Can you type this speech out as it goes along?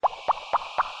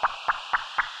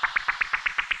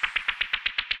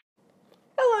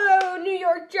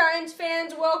Giants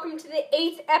fans? Welcome to the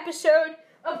 8th episode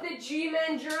of the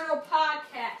G-Men Journal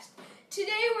podcast.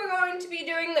 Today we're going to be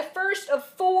doing the first of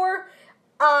 4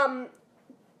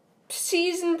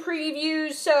 season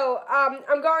previews. So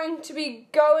I'm going to be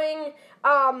going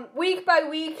week by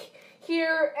week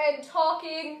here and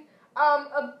talking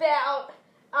about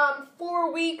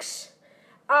 4 weeks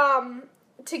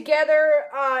together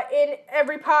in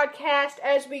every podcast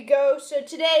as we go. So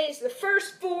today is the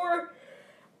first 4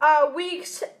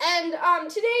 weeks, and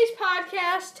today's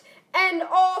podcast and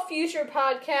all future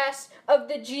podcasts of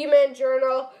the G-Men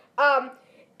Journal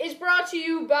is brought to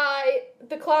you by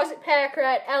the Closet Pack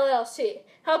Rat LLC,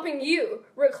 helping you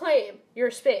reclaim your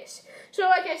space. So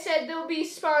like I said, they'll be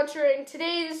sponsoring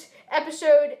today's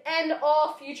episode and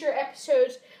all future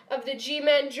episodes of the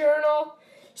G-Men Journal.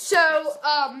 So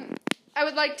I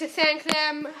would like to thank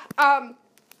them.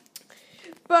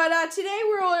 But today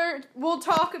we'll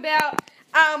talk about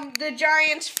the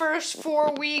Giants' first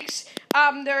 4 weeks.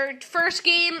 Their first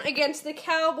game against the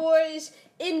Cowboys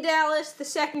in Dallas, the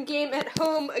second game at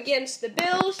home against the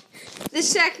Bills, the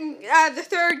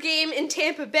third game in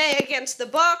Tampa Bay against the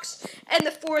Bucs, and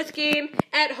the fourth game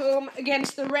at home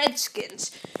against the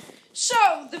Redskins.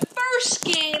 So the first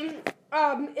game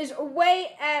is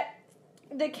away at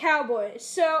the Cowboys.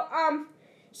 So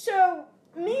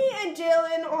me and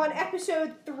Dylan on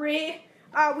episode 3,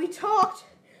 we talked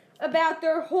about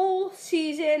their whole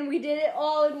season. We did it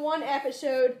all in one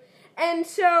episode. And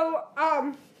so,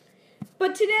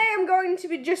 but today I'm going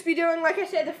to just be doing, like I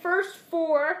said, the first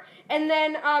 4, and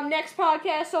then next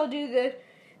podcast I'll do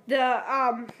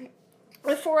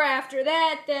the 4 after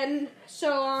that, then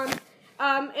so on,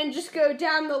 and just go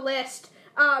down the list.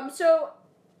 I'll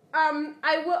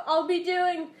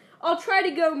try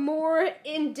to go more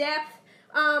in depth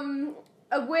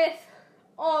with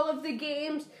all of the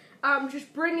games.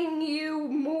 Just bringing you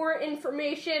more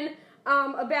information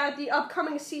about the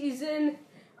upcoming season.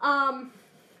 The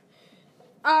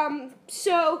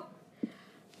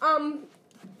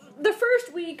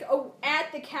first week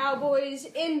at the Cowboys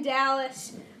in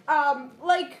Dallas,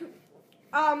 like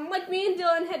me and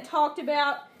Dylan had talked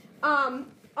about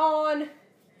on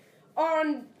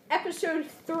episode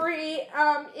 3,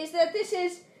 is that this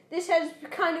has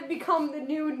kind of become the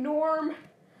new norm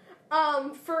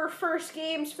for first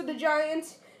games for the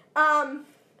Giants.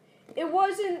 It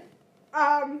wasn't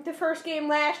the first game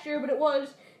last year, but it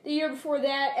was the year before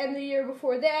that and the year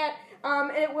before that,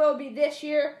 and it will be this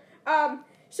year. So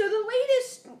the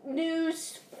latest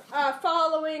news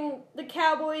following the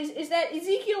Cowboys is that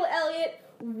Ezekiel Elliott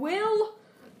will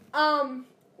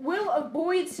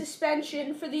avoid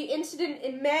suspension for the incident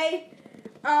in May.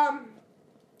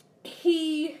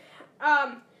 He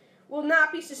will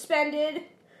not be suspended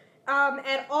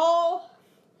at all.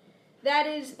 That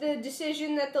is the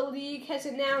decision that the league has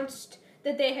announced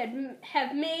that they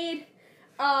have made.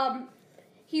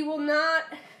 He will not.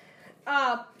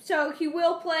 So he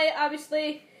will play,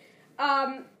 obviously,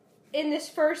 in this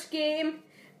first game,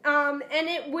 and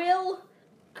it will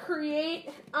create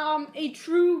a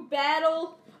true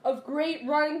battle of great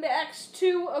running backs,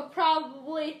 2 of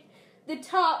probably the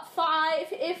top 5,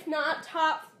 if not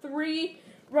top 3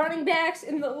 running backs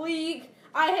in the league.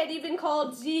 I had even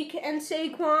called Zeke and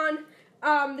Saquon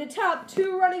the top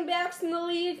 2 running backs in the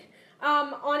league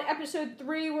on episode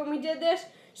 3 when we did this.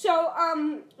 So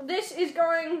this is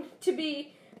going to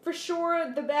be for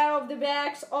sure the battle of the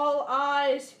backs. All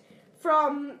eyes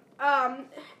from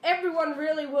everyone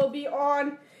really will be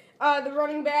on the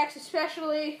running backs,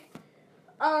 especially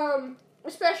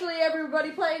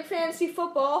everybody playing fantasy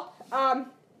football.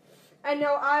 I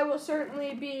know I will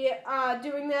certainly be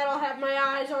doing that. I'll have my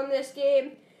eyes on this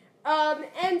game.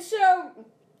 And so,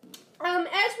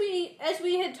 as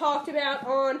we had talked about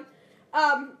on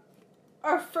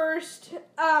our first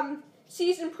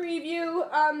season preview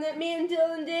that me and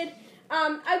Dylan did,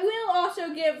 I will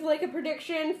also give like a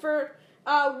prediction for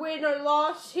win or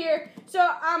loss here. So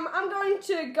I'm going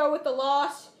to go with the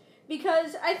loss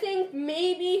because I think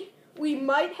maybe we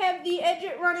might have the edge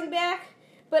at running back.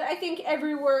 But I think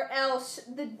everywhere else,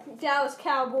 the Dallas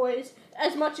Cowboys,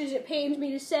 as much as it pains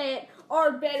me to say it,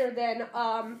 are better than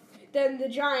the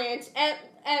Giants at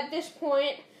this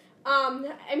point.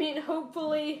 I mean,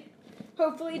 hopefully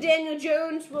Daniel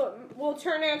Jones will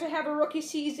turn out to have a rookie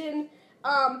season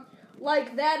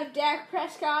like that of Dak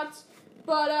Prescott's.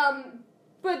 But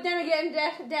then again,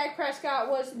 Dak Prescott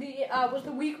was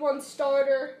the Week 1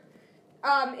 starter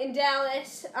in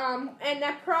Dallas, and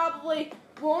that probably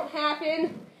won't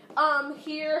happen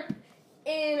here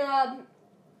in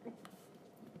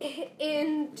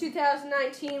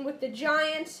 2019 with the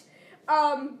Giants.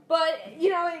 But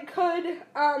it could.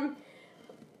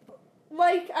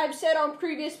 like I've said on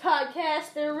previous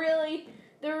podcasts,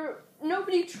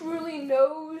 nobody truly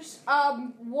knows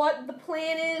what the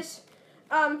plan is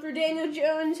for Daniel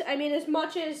Jones. I mean, as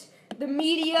much as the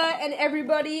media and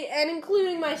everybody, and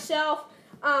including myself,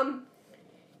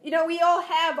 we all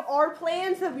have our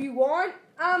plans that we want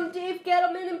Dave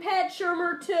Gettleman and Pat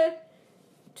Shurmur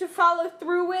to follow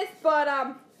through with, but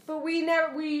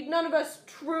none of us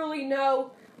truly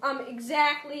know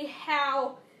exactly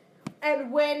how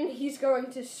and when he's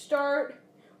going to start,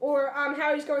 or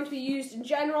how he's going to be used in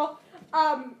general.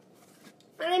 And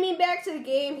I mean, back to the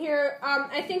game here,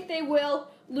 I think they will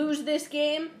lose this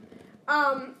game.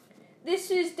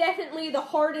 This is definitely the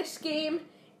hardest game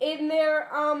in their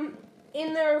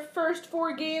first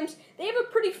 4 games. They have a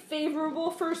pretty favorable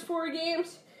first 4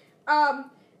 games. I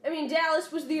mean,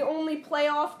 Dallas was the only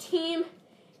playoff team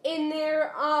in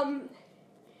their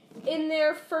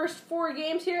first 4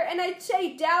 games here, and I'd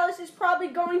say Dallas is probably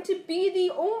going to be the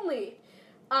only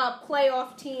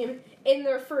playoff team in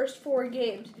their first 4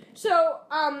 games. So,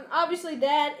 obviously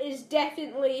that is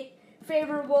definitely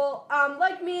favorable.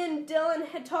 Like me and Dylan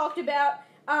had talked about,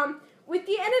 with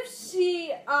the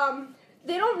NFC,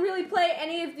 they don't really play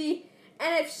any of the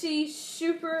NFC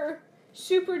super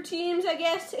teams, I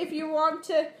guess, if you want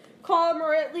to call them,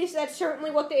 or at least that's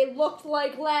certainly what they looked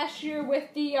like last year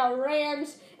with the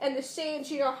Rams and the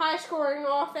Saints, high-scoring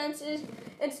offenses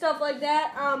and stuff like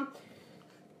that.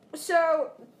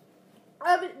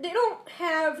 They don't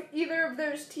have either of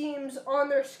those teams on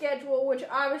their schedule, which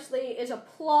obviously is a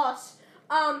plus.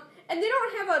 And they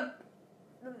don't have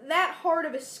that hard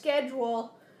of a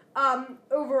schedule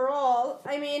overall.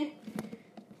 I mean,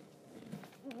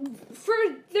 for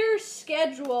their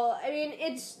schedule, I mean,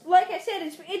 it's like I said,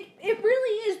 it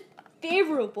really is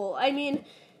favorable. I mean,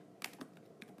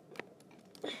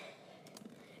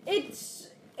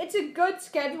 it's a good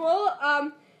schedule,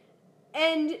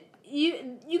 and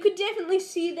you could definitely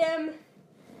see them.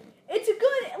 It's a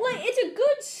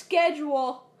good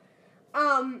schedule.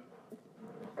 I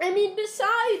mean,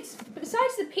 besides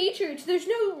the Patriots, there's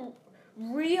no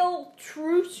real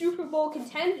true Super Bowl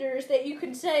contenders that you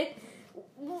can say,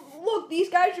 look, these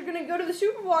guys are going to go to the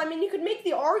Super Bowl. I mean, you could make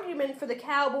the argument for the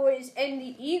Cowboys and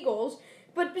the Eagles,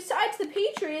 but besides the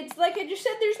Patriots, like I just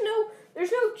said, there's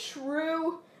no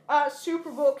true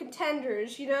Super Bowl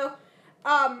contenders,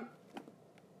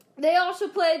 They also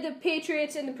played the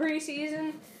Patriots in the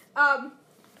preseason,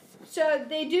 so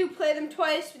they do play them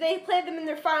twice. They played them in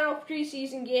their final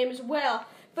preseason game as well.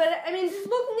 But, I mean,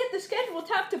 looking at the schedule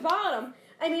top to bottom,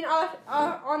 I mean,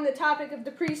 on the topic of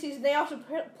the preseason, they also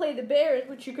play the Bears,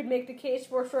 which you could make the case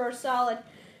for a solid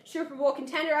Super Bowl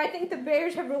contender. I think the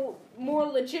Bears have a more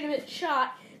legitimate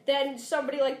shot than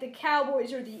somebody like the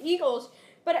Cowboys or the Eagles.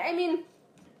 But, I mean,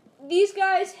 these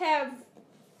guys have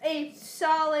a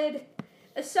solid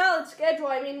schedule.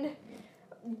 I mean,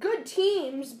 good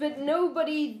teams, but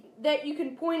nobody that you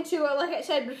can point to, like I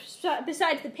said,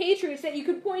 besides the Patriots, that you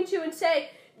can point to and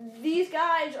say, these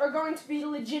guys are going to be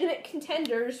legitimate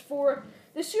contenders for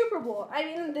the Super Bowl. I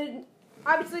mean,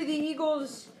 obviously the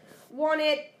Eagles won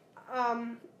it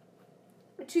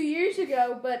 2 years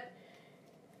ago, but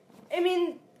I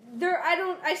mean,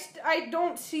 I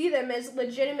don't see them as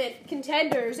legitimate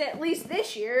contenders, at least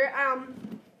this year.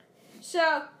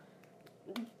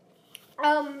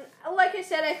 Like I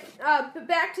said,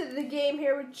 back to the game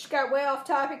here, we just got way off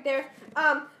topic there.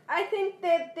 I think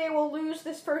that they will lose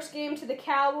this first game to the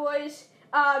Cowboys,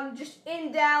 just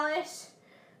in Dallas.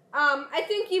 I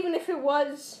think even if it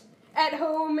was at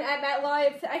home at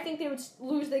MetLife, I think they would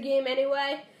lose the game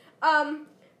anyway.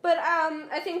 But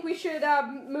I think we should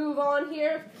move on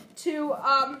here to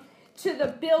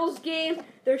the Bills game,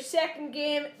 their second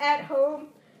game at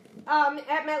home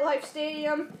at MetLife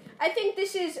Stadium. I think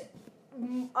this is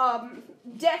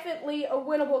definitely a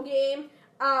winnable game.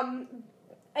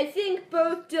 I think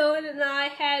both Dylan and I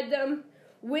had them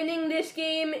winning this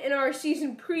game in our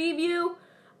season preview.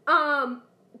 But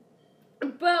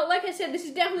like I said, this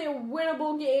is definitely a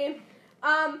winnable game.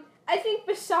 I think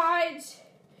besides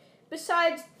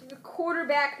the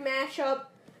quarterback matchup,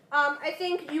 I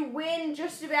think you win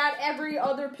just about every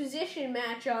other position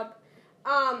matchup.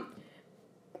 I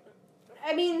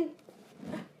mean,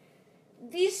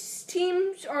 these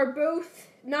teams are both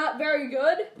not very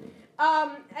good.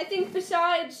 I think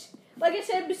besides the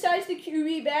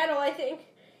QB battle, I think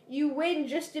you win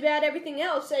just about everything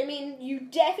else. I mean, you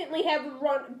definitely have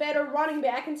a better running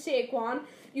back in Saquon.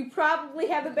 You probably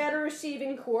have a better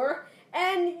receiving core.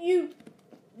 And you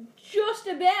just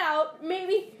about,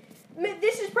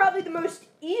 this is probably the most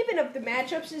even of the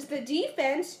matchups, is the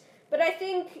defense. But I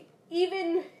think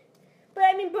even But,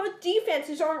 I mean, both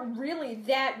defenses aren't really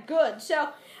that good. So,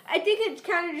 I think it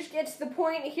kind of just gets to the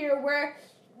point here where,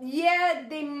 yeah,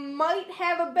 they might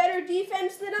have a better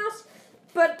defense than us.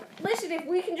 But, listen, if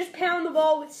we can just pound the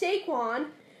ball with Saquon,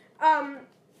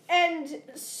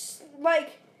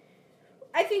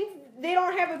 I think they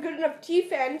don't have a good enough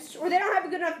defense, or they don't have a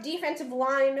good enough defensive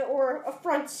line or a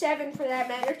front seven, for that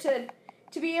matter,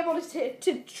 to be able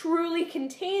to truly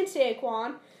contain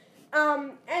Saquon.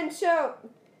 And so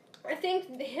I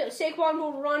think Saquon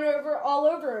will run all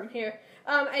over him here.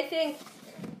 I think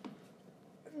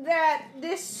that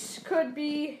this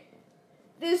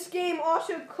game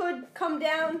also could come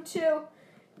down to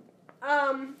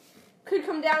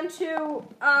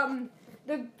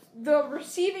the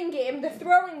receiving game, the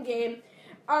throwing game,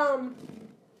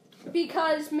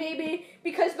 because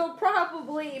they'll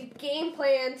probably game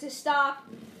plan to stop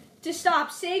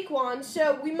Saquon,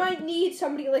 so we might need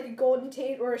somebody like a Golden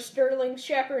Tate or a Sterling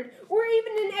Shepard, or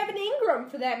even an Evan Ingram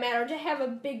for that matter, to have a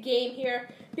big game here,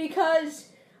 because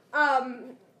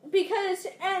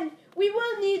and we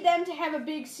will need them to have a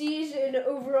big season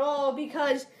overall,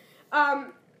 because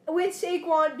with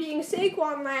Saquon being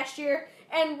Saquon last year,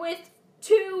 and with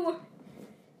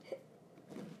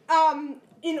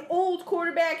an old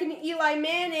quarterback in Eli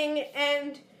Manning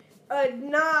and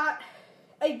not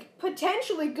a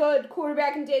potentially good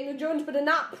quarterback in Daniel Jones, but a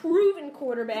not proven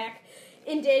quarterback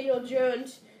in Daniel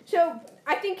Jones. So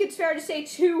I think it's fair to say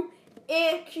two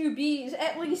QBs,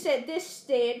 at least at this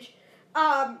stage.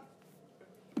 And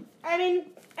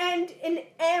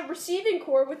a receiving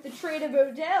core with the trade of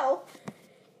Odell,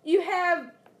 you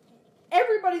have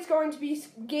everybody's going to be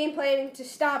game planning to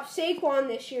stop Saquon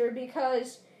this year,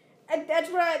 because that's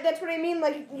what I mean.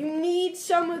 Like, you need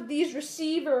some of these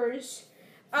receivers,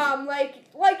 like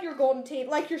your Golden Tate,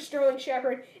 like your Sterling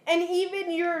Shepard, and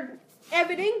even your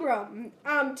Evan Ingram,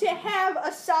 to have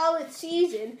a solid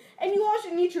season. And you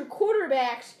also need your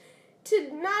quarterbacks to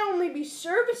not only be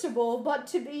serviceable, but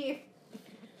to be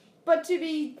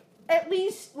at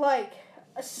least like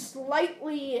a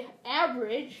slightly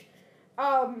average.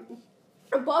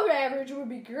 Above average would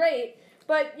be great,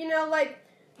 but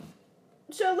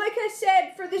so like I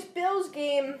said, for this Bills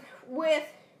game,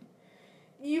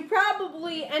 you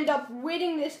probably end up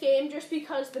winning this game just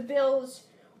because the Bills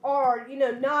are,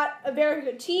 not a very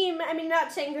good team. I mean,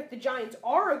 not saying that the Giants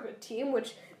are a good team,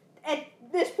 which at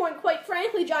this point, quite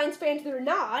frankly, Giants fans, they're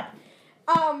not.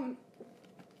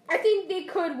 I think they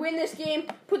could win this game,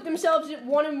 put themselves at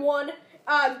 1-1,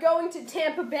 going to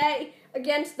Tampa Bay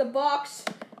against the Bucs,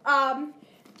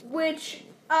 which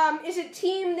is a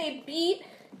team they beat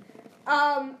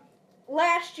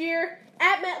last year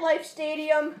at MetLife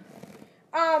Stadium.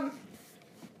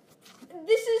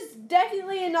 This is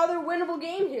definitely another winnable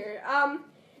game here. I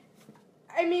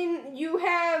mean, you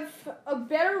have a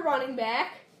better running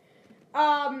back,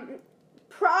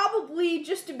 probably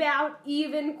just about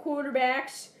even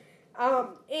quarterbacks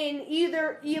in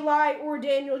either Eli or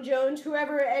Daniel Jones,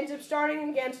 whoever ends up starting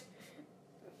against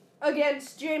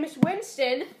Jameis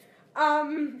Winston.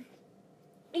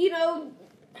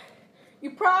 You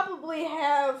probably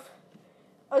have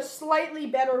a slightly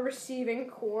better receiving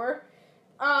core.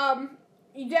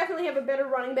 You definitely have a better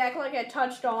running back, like I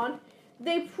touched on.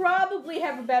 They probably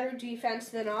have a better defense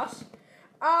than us.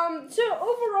 So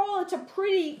overall, it's a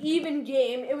pretty even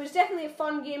game. It was definitely a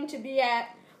fun game to be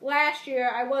at. Last year,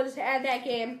 I was at that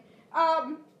game.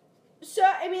 So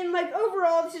I mean,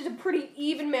 overall, this is a pretty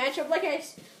even matchup. Like I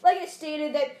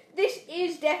stated, that this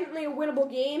is definitely a winnable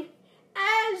game,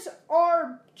 as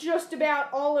are just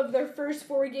about all of their first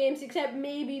 4 games, except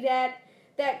maybe that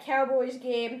Cowboys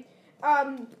game.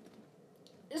 And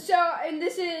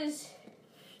this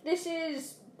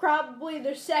is probably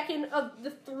their second of the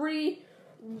 3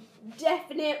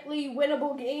 definitely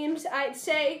winnable games, I'd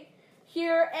say,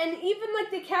 here. And even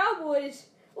the Cowboys,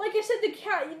 like I said,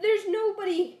 there's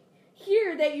nobody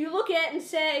here that you look at and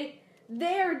say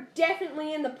they're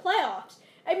definitely in the playoffs.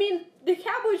 I mean, the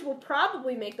Cowboys will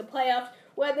probably make the playoffs,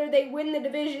 whether they win the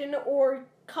division or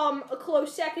come a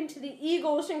close second to the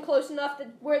Eagles and close enough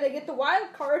where they get the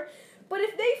wild card. But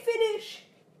if they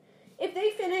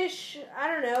finish, I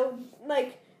don't know,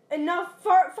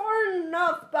 far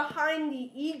enough behind the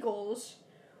Eagles,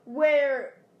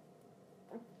 where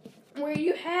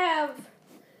you have,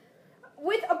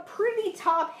 with a pretty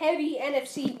top-heavy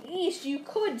NFC East, you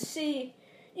could see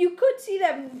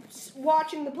them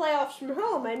watching the playoffs from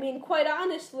home. I mean, quite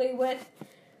honestly,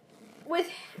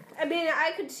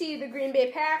 I could see the Green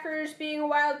Bay Packers being a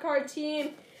wild card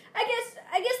team. I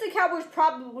guess the Cowboys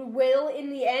probably will, in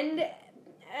the end,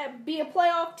 be a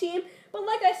playoff team. But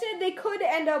like I said, they could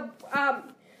end up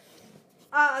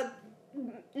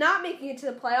not making it to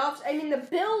the playoffs. I mean, the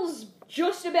Bills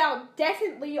just about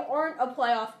definitely aren't a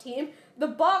playoff team. The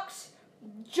Bucs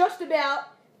just about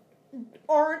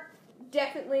aren't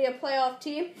definitely a playoff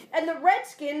team. And the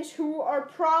Redskins, who are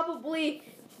probably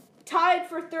tied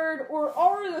for third or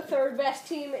are the third best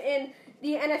team in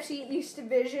the NFC East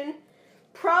division,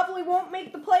 probably won't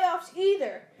make the playoffs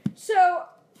either. So,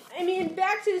 I mean,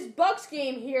 back to this Bucs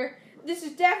game here. This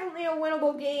is definitely a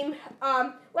winnable game.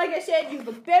 Like I said, you have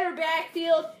a better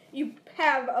backfield. You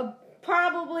have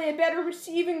probably a better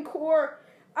receiving core.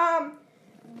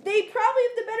 They probably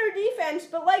have the better defense,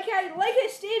 but like I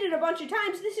stated a bunch of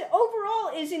times, this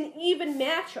overall is an even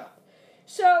matchup.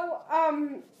 So,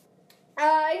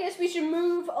 I guess we should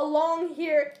move along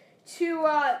here to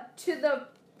the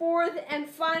fourth and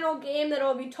final game that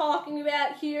I'll be talking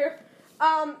about here.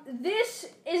 This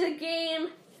is a game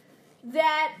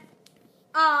that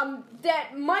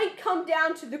might come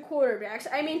down to the quarterbacks.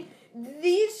 I mean,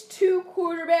 these two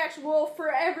quarterbacks will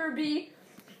forever be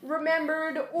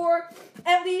remembered, or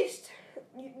at least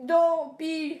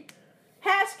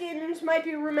Haskins might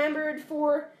be remembered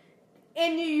for,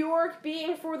 in New York,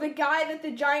 being for the guy that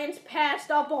the Giants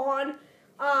passed up on,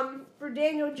 for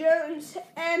Daniel Jones.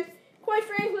 And quite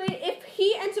frankly, if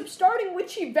he ends up starting,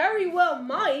 which he very well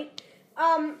might,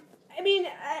 I mean,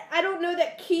 I don't know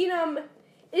that Keenum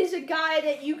is a guy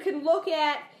that you can look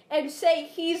at and say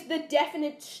he's the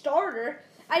definite starter.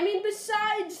 I mean,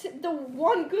 besides the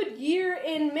one good year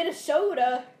in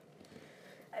Minnesota,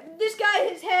 this guy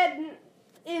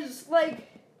is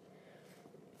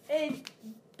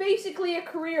basically a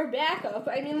career backup.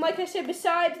 I mean, like I said,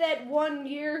 besides that 1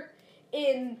 year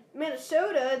in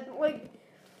Minnesota,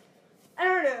 I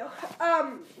don't know.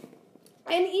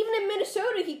 And even in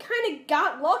Minnesota, he kind of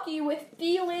got lucky with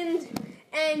Thielen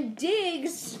and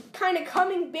Diggs kind of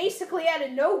coming basically out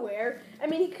of nowhere. I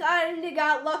mean, he kind of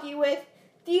got lucky with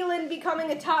Thielen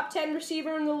becoming a top 10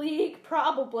 receiver in the league,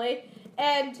 probably,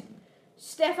 and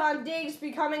Stephon Diggs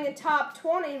becoming a top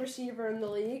 20 receiver in the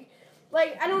league.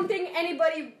 I don't think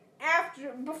anybody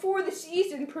before the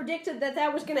season predicted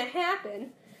that was going to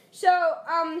happen. So,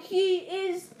 he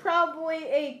is probably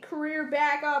a career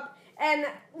backup, and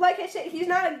like I said, he's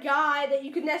not a guy that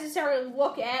you could necessarily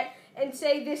look at and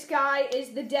say this guy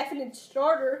is the definite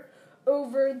starter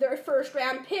over their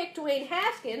first-round pick, Dwayne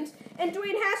Haskins. And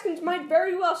Dwayne Haskins might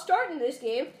very well start in this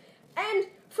game. And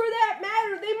for that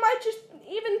matter, they might just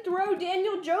even throw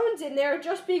Daniel Jones in there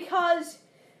just because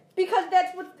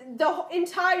that's what the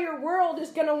entire world is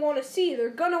going to want to see. They're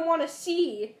going to want to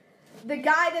see the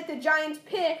guy that the Giants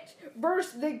picked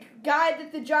versus the guy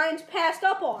that the Giants passed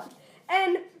up on.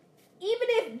 And even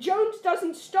if Jones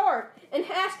doesn't start and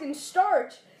Haskins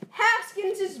starts,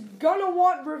 Haskins is gonna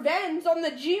want revenge on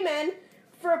the G-men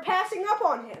for passing up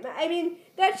on him. I mean,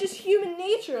 that's just human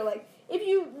nature. If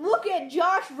you look at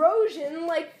Josh Rosen,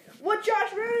 what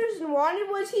Josh Rosen wanted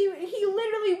was he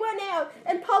literally went out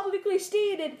and publicly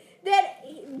stated that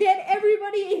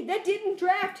everybody that didn't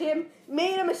draft him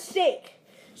made a mistake.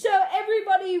 So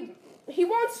he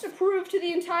wants to prove to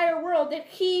the entire world that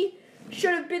he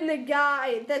should have been the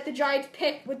guy that the Giants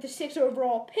picked with the 6th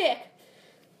overall pick.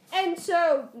 And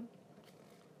so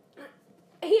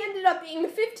he ended up being the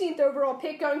 15th overall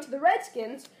pick going to the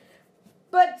Redskins.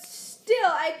 But still,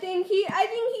 I think he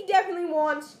definitely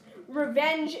wants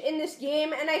revenge in this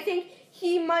game, and I think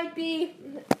he might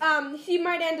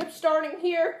end up starting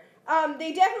here.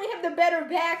 They definitely have the better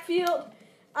backfield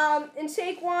in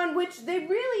Saquon, which they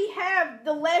really have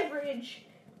the leverage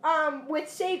with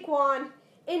Saquon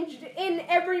in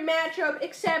every matchup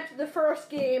except the first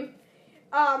game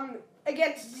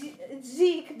against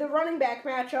Zeke, the running back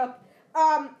matchup.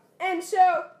 And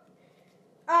so,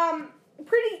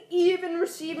 pretty even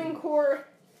receiving core,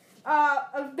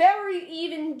 a very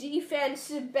even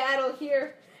defensive battle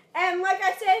here. And like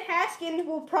I said, Haskins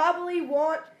will probably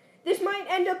this might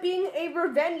end up being a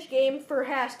revenge game for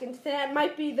Haskins. That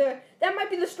might be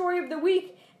the story of the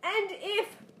week. And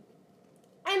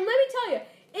let me tell you,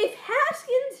 if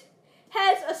Haskins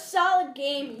has a solid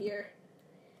game here,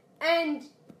 and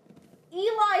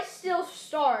Eli still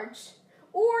starts,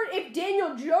 or if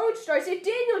Daniel Jones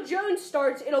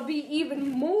starts, it'll be even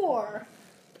more.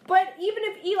 But even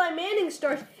if Eli Manning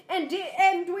starts and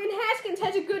Dwayne Haskins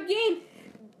has a good game,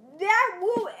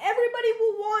 everybody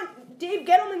will want Dave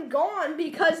Gettleman gone,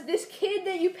 because this kid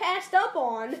that you passed up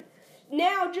on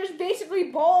now just basically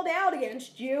balled out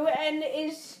against you and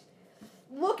is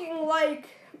looking like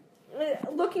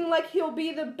he'll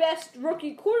be the best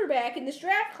rookie quarterback in this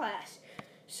draft class.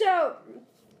 So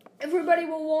everybody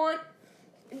will want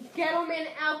Gettleman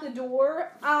out the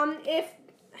door if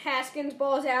Haskins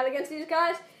balls out against these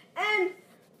guys. And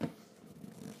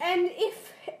And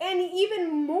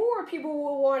even more people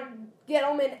will want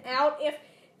Gettleman out if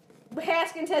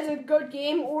Haskins has a good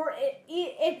game,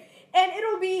 and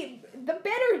it'll be the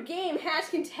better game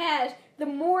Haskins has, the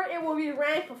more it will be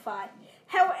rampified.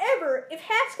 However, if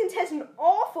Haskins has an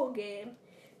awful game,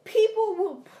 people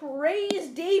will praise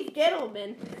Dave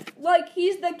Gettleman like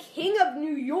he's the king of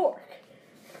New York.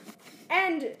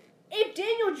 And if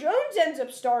Daniel Jones ends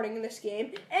up starting in this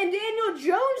game, and Daniel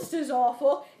Jones does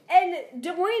awful, and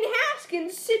Dwayne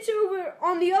Haskins sits over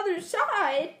on the other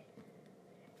side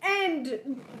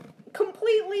and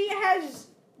completely has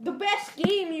the best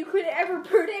game you could ever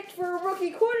predict for a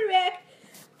rookie quarterback,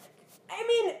 I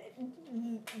mean,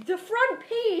 the front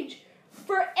page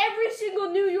for every single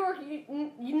New York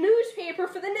newspaper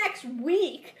for the next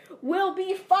week will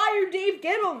be "Fire Dave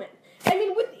Gettleman." I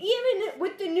mean, even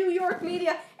with the New York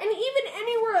media and even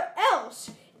anywhere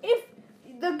else, if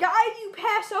the guy you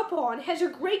pass up on has a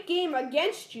great game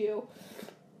against you,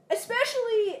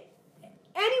 especially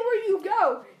anywhere you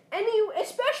go,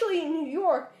 especially in New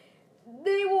York,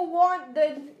 they will want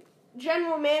the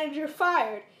general manager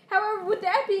fired. However, with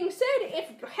that being said,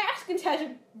 if Haskins has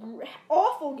an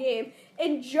awful game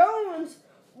and Jones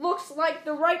looks like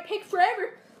the right pick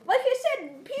forever, like I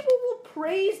said, people will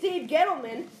praise Dave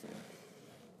Gettleman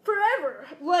forever.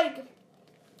 Like,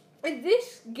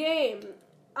 this game,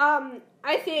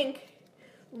 I think,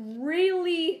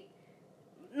 really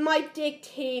might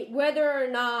dictate whether or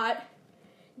not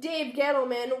Dave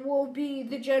Gettleman will be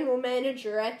the general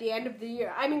manager at the end of the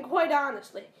year. I mean, quite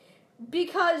honestly.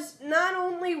 Because not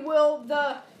only will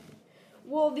the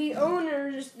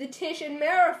owners, the Tisch and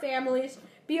Mara families,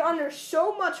 be under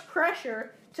so much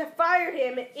pressure to fire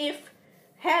him if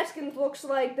Haskins looks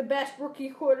like the best rookie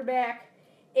quarterback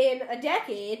in a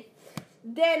decade,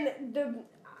 then the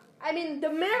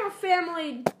Mara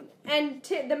family and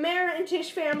the Mara and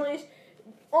Tisch families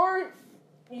aren't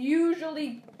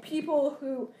usually people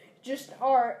who just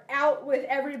are out with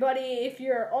everybody if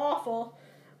you're awful.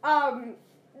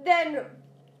 Then,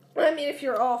 I mean, if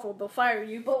you're awful, they'll fire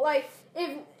you. But, like,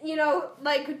 if,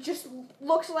 just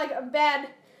looks like a bad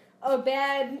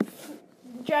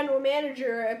general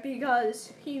manager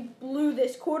because he blew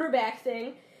this quarterback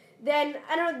thing, then,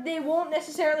 they won't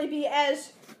necessarily be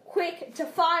as quick to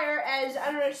fire as,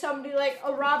 somebody like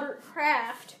a Robert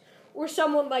Kraft or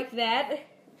someone like that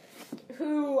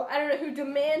who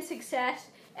demands success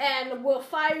and will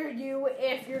fire you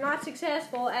if you're not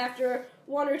successful after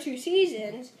 1 or 2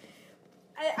 seasons.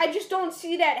 I just don't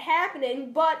see that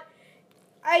happening, but,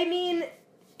 I mean,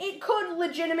 it could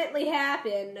legitimately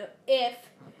happen if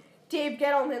Dave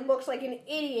Gettleman looks like an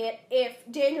idiot if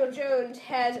Daniel Jones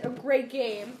has a great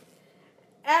game.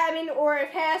 Or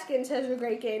if Haskins has a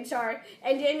great game,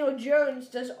 and Daniel Jones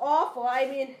does awful. I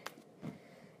mean,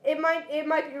 it might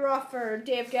be rough for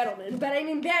Dave Gettleman, but,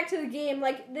 back to the game,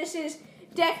 this is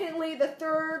definitely the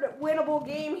third winnable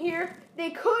game here.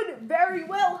 They could very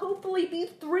well, hopefully, be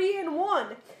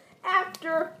 3-1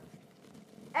 after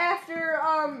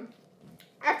the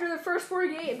first 4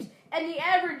 games, and the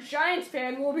average Giants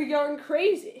fan will be going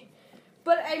crazy.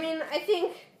 But I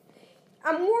think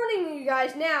I'm warning you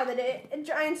guys now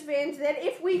Giants fans, that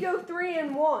if we go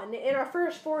 3-1 in our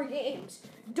first 4 games,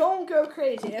 don't go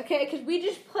crazy, okay? Because we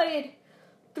just played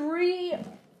two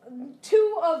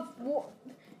of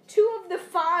the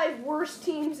 5 worst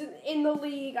teams in the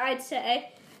league, I'd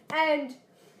say, and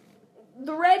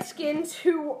the Redskins,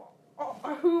 who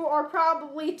are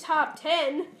probably top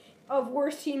 10 of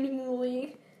worst teams in the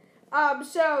league.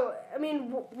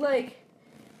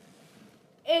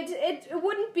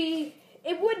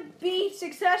 It would be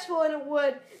successful and it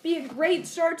would be a great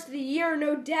start to the year,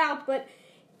 no doubt, but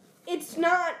it's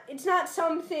not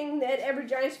something that every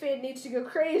Giants fan needs to go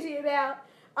crazy about.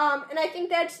 And I think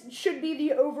that should be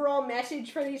the overall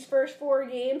message for these first 4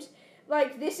 games.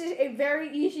 This is a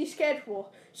very easy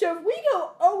schedule. So if we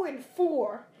go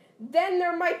 0-4, then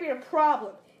there might be a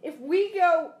problem. If we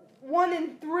go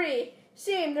 1-3,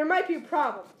 same, there might be a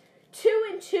problem.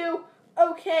 2-2,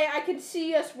 okay, I could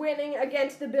see us winning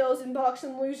against the Bills and Bucs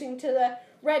and losing to the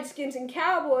Redskins and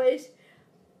Cowboys.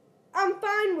 I'm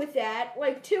fine with that.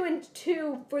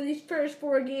 2-2 for these first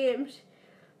 4 games.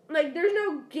 There's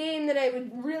no game that I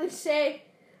would really say,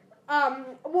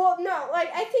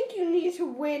 I think you need to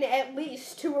win at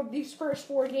least 2 of these first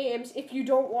 4 games if you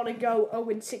don't want to go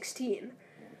 0-16.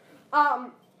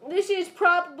 This is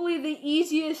probably the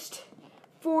easiest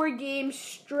 4-game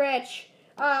stretch.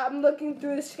 I'm looking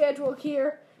through the schedule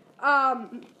here,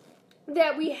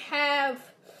 that we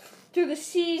have through the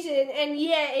season, and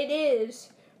yeah, it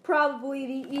is probably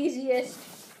the easiest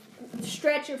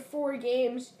stretch of 4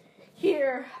 games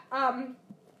here,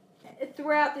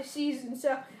 throughout the season.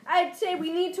 So I'd say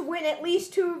we need to win at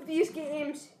least 2 of these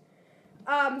games.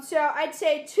 So I'd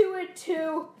say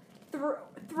 2-2,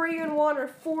 3-1, or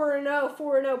 4-0.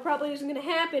 4-0 probably isn't going to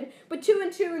happen, but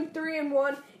 2-2 and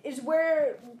 3-1 is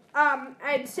where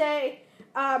I'd say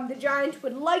the Giants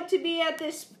would like to be at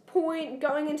this point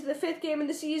going into the 5th game of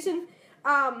the season.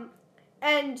 And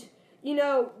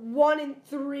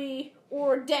 1-3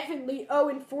 or definitely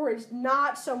 0-4 is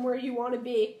not somewhere you want to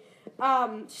be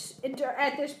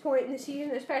at this point in the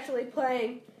season, especially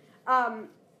playing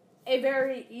a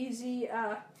very easy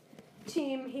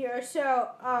team here. So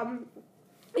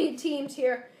teams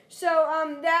here.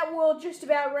 So that will just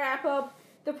about wrap up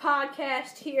the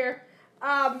podcast here.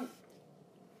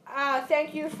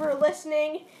 Thank you for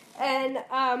listening, and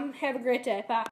have a great day. Bye.